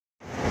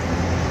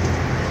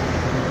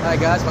Hi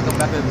guys, welcome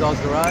back to the Dog's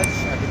Garage.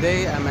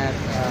 Today I'm at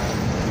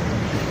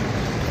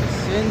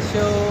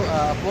Essential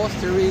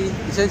Upholstery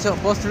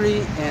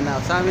and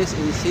Samis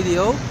in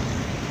CDO.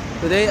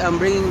 Today I'm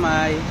bringing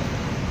my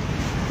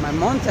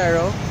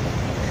Montero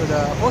to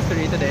the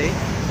upholstery today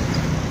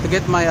to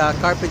get my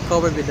carpet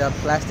covered with a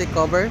plastic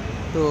cover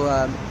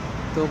to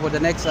for the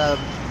next if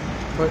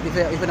I want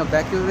to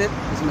vacuum it,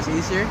 it's much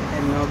easier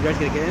and no dirt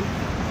can get in.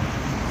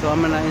 So I'm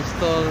gonna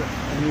install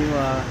a new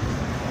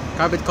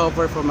carpet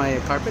cover for my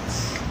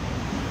carpets.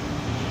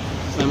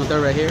 My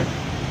Montero right here,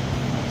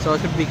 so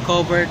it could be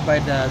covered by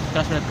the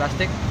transparent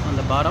plastic on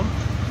the bottom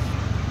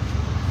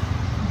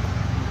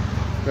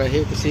right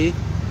here. To see,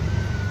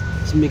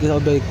 so make it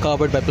all be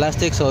covered by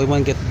plastic so it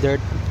won't get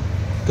dirt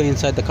going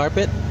inside the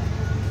carpet.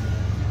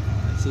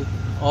 See,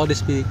 all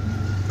this be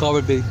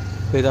covered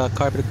with a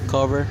carpet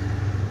cover,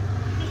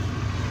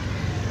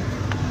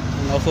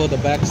 and also the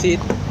back seat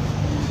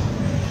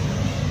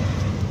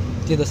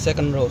to the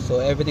second row, so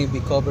everything be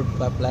covered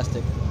by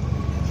plastic.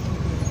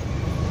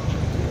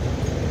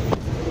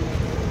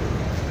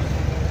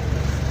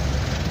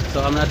 So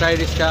I'm gonna try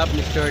this shop,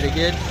 make sure they're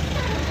good.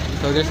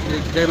 So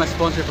they're my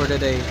sponsor for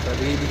today. So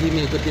they give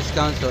me a good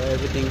discount. So if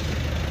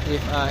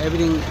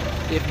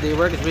they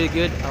work is really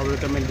good, I will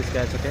recommend this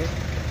guys. Okay.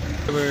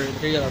 The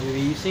material I'll be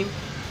using.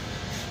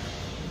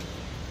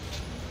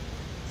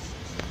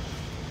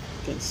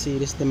 You can see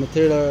this is the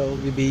material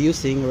we'll be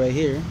using right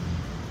here.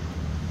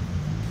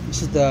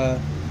 This is the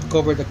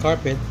cover the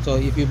carpet. So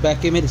if you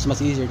vacuum it, it's much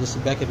easier. Just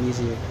vacuum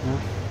easier.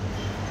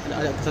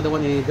 Because I don't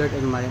want any dirt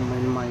in my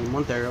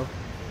Montero.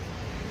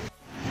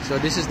 So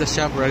this is the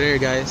shop right here,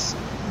 guys.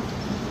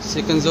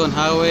 Second Zone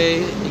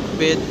Highway,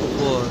 Ikpit,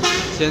 Upol,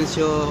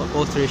 Essential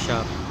Upholstery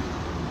Shop.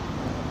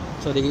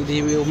 So they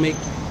will make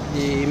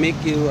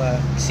you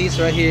seats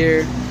right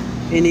here.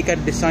 Any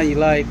kind of design you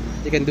like,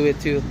 they can do it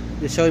too.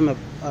 They show him a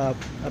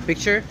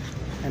picture,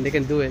 and they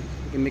can do it.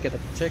 You can make it a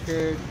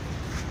checkered.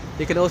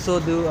 They can also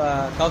do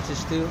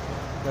couches too.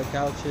 The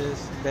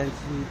couches, bench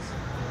seats.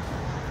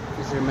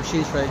 These are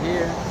machines right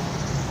here.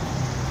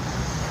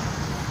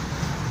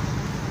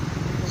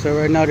 So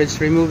right now they're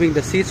just removing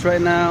the seats right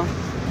now,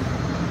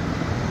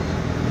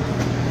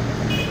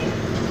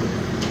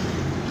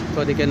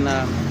 so they can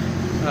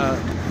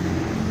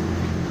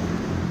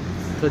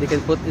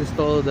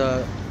install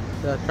the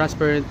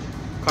transparent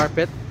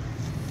carpet.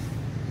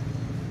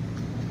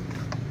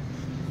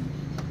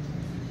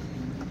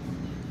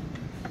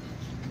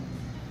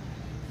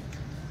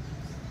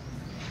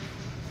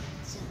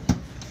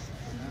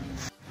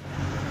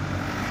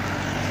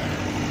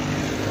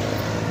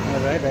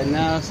 Right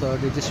now, so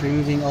they're just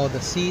removing all the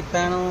seat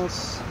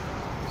panels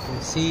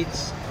and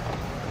seats,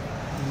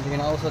 and they're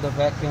gonna also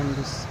vacuum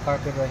this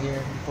carpet right here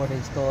before they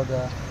install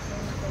the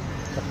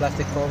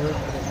plastic cover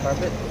for the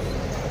carpet.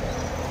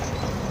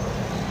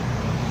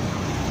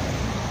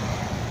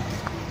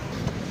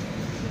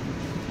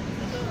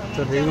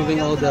 So they're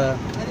removing all the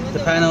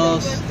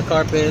panels, the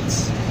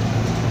carpets.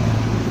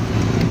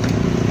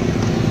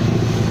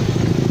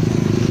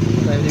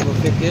 So everything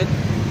will fit good.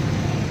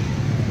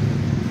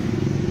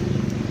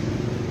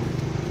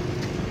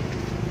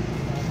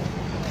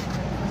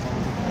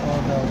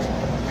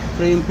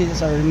 Frame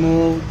pieces are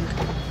removed.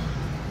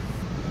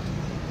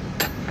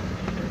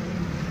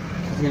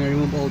 It's gonna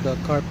remove all the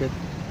carpet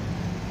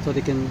so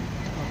they can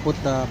put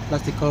the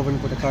plastic covering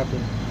for the carpet.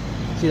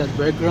 See that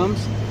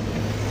breadcrumbs?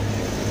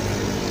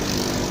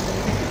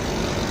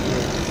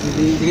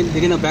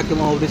 They're gonna vacuum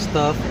all this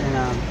stuff,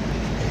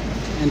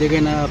 and they're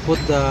gonna put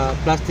the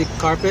plastic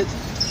carpet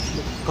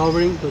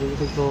covering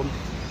so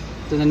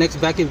the next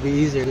vacuum will be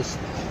easier.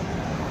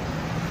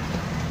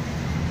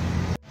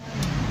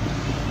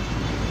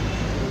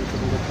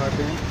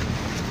 Carpeting.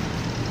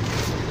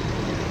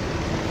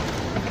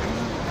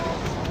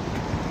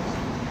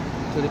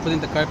 So they're putting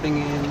the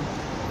carpeting in.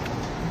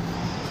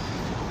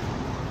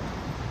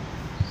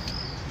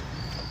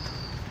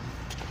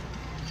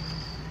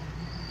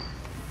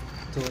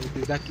 So if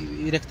you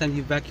vacuum, next time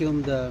you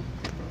vacuum the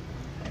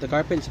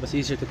carpet, it's much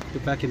easier to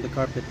vacuum the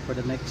carpet for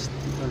the next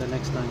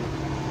time.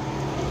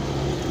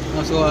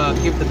 Also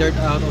keep the dirt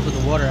out, also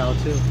the water out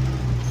too.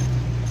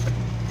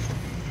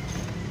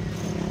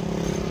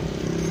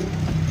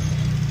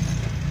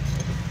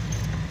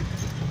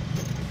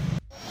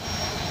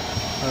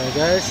 Alright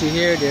guys, see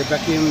here, they're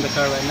vacuuming the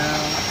car right now.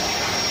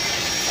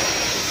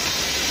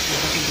 They're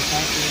vacuuming the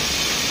carpet.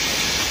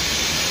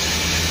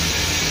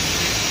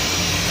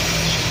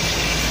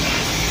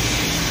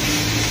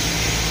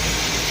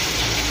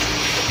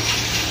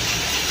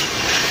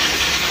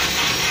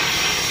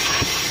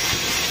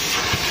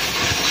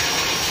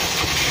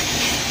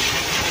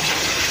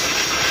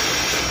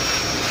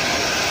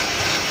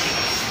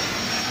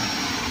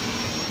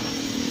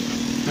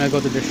 I go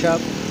to the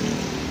shop.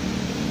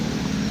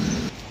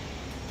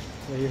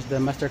 So here's the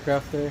master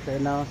crafter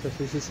right now. So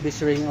she's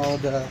measuring all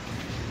the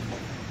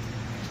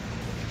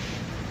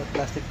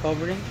plastic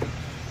covering.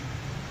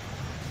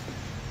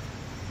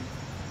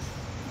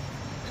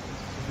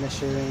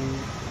 Measuring. So,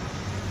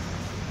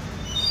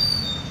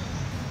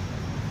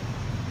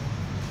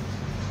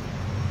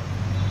 1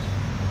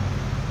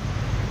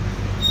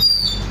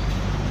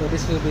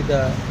 this will be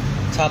the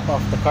top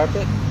of the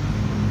carpet.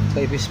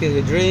 So if you spill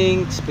your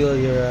drink, spill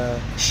your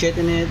shit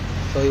in it,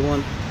 so it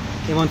won't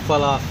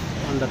fall off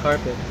on the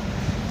carpet.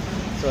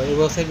 So it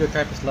will save your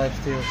carpet's life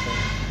too.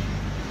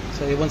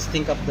 So it won't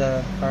stink up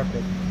the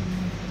carpet.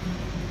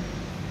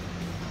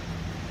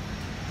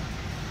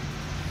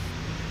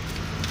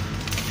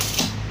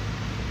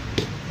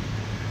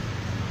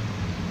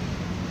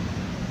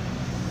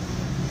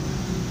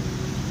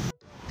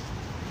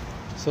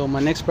 So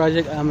my next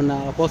project, I'm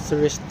gonna upholster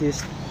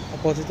this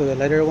opposite to the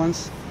leather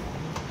ones,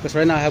 because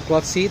right now I have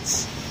cloth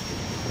seats.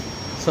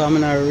 So I'm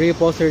gonna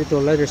reupholster it to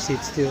leather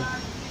seats too.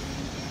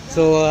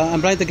 So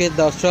I'm trying to get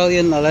the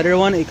Australian leather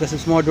one because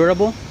it's more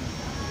durable,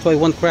 so it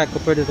won't crack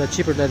compared to the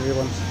cheaper leather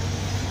ones.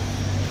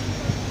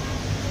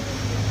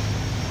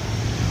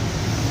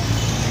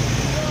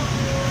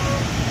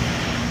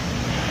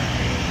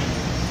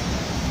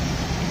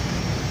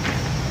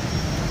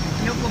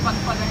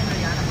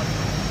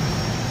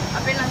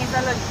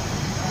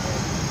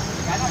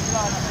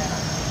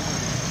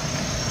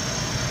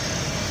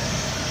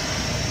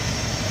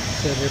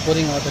 So they're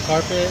putting out the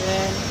carpet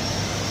in.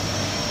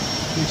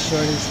 Make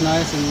sure it's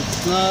nice and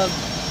snug.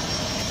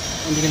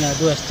 And you're gonna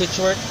do a stitch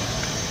work.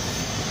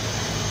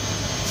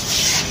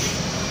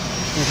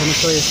 And to make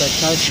sure it's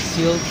like nice and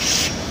sealed.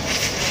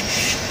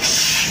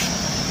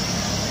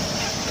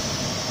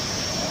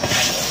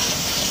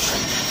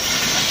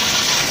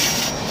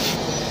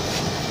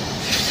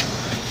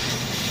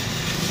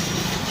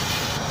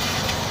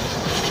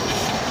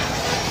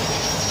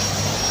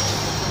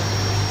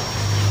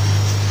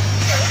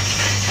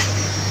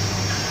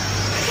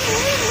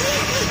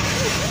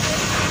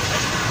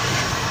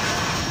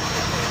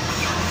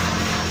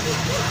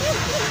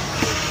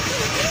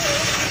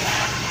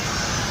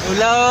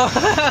 Hello.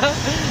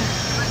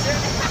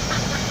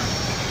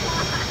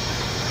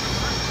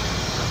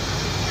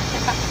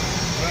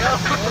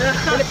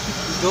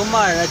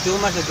 Jomar. So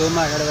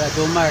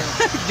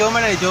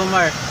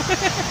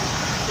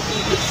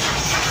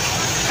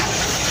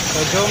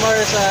Jomar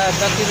is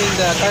vacuuming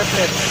the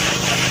carpet.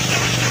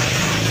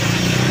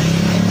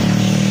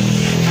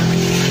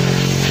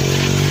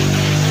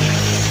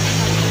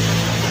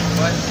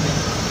 What?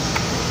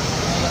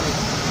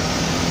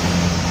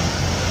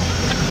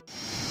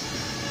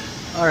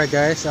 Alright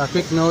guys, a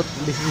quick note,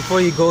 before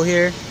you go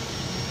here,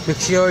 make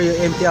sure you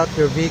empty out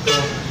your vehicle.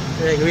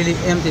 Like really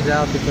empty it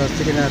out, because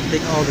you're gonna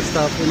take all the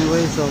stuff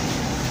anyway, so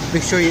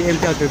make sure you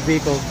empty out your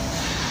vehicle.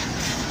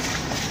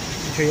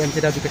 Make sure you empty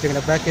it out because you're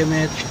gonna vacuum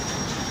it.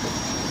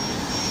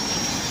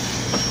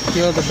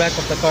 Fill the back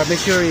of the car, make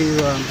sure you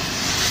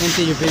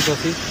empty your vehicle,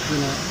 see? You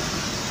know.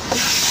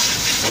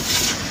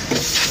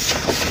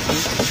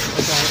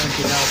 That's all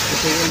empty out.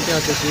 So you empty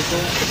out the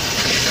vehicle,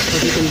 so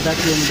you can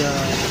vacuum the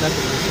back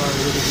of the car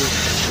really good.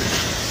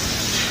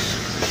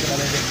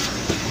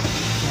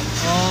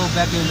 Oh,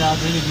 vacuumed out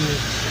really good.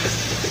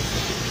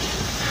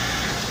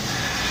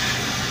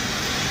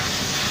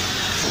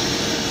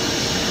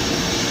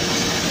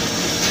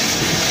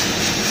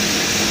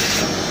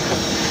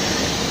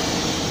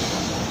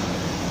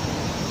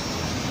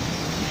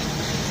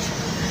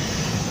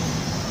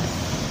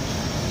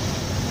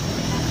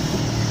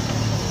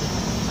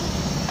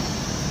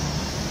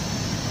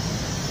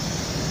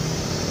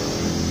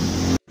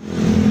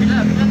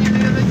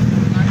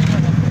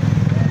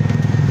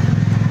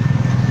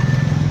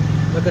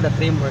 Look at the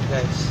trim work,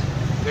 guys.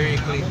 Very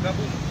clean. Nice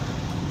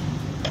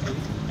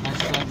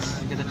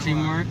cuts. Look at the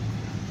trim work.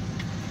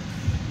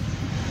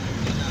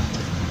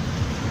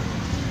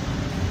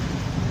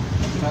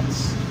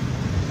 Cuts.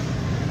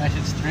 Nice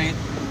and straight.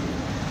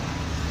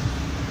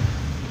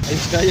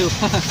 Ayos kayo. Look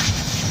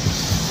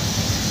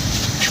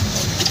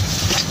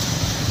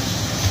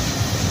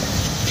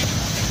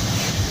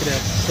at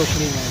that. So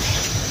clean, man.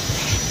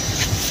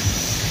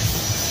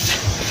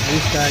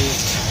 Ayos kayo.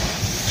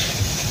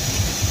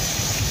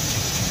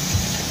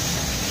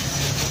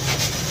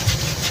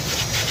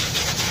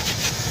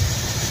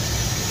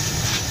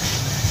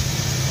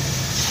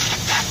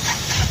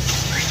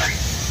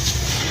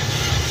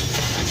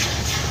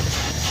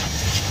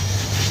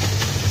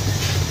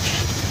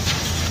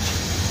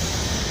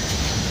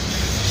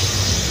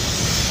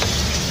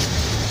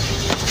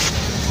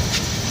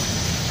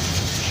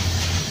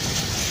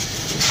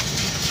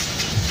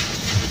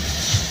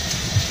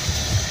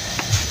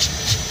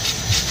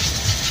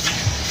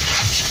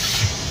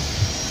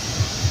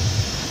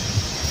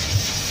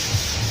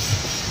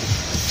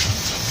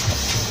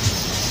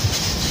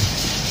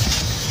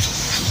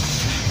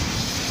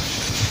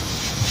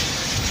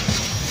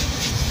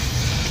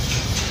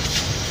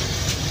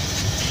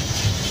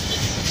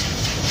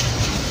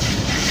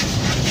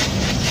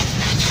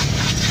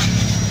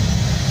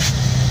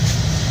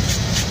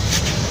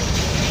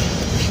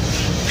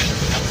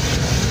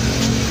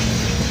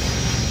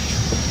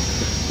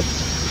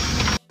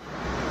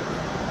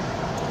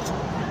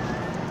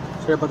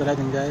 Sorry about the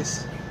lighting,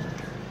 guys.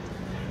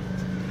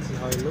 See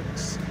how it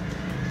looks.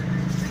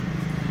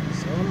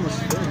 It's almost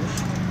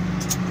finished.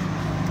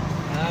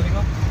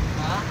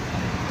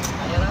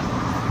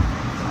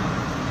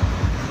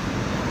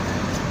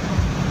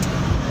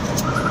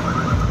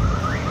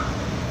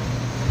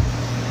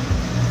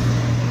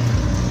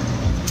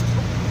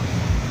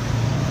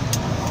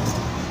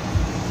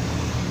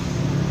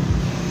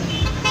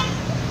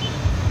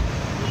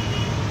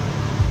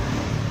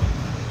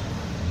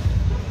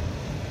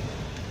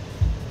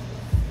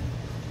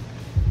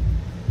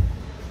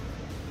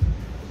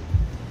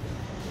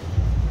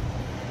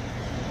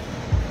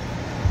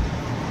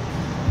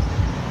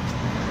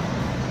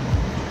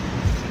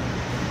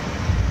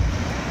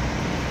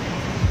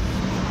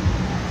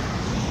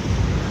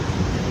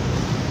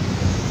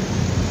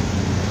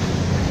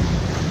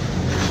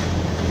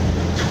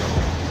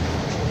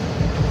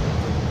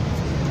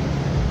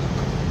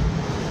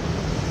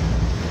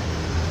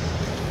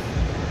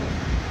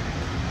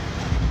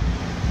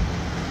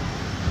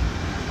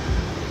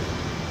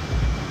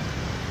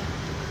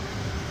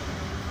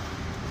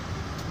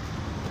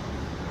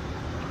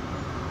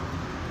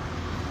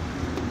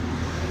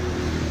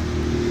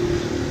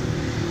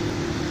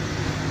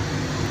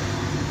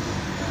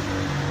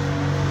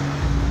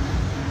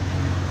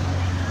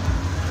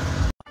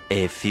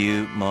 A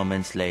few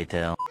moments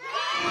later.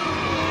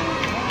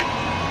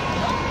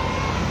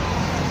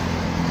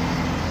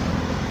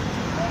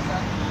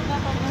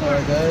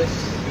 Alright guys,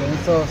 the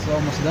install is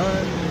almost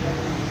done.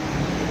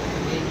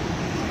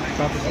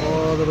 Top is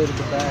all the way to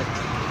the back.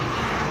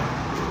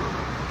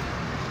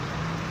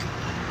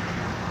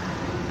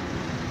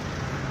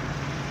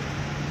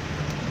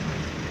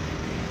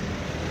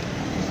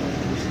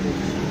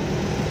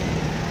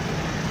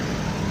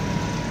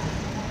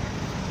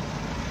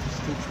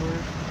 Stitch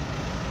work.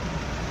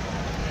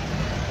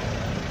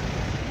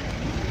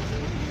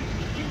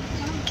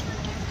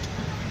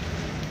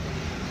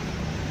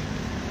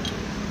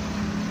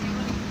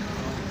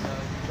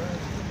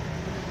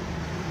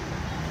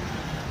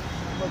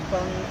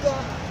 Pagpangga.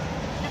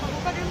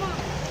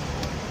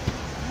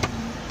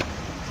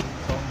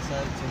 Wrong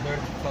side, so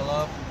dirt fell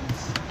off.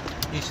 It's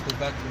easy to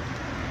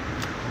vacuum.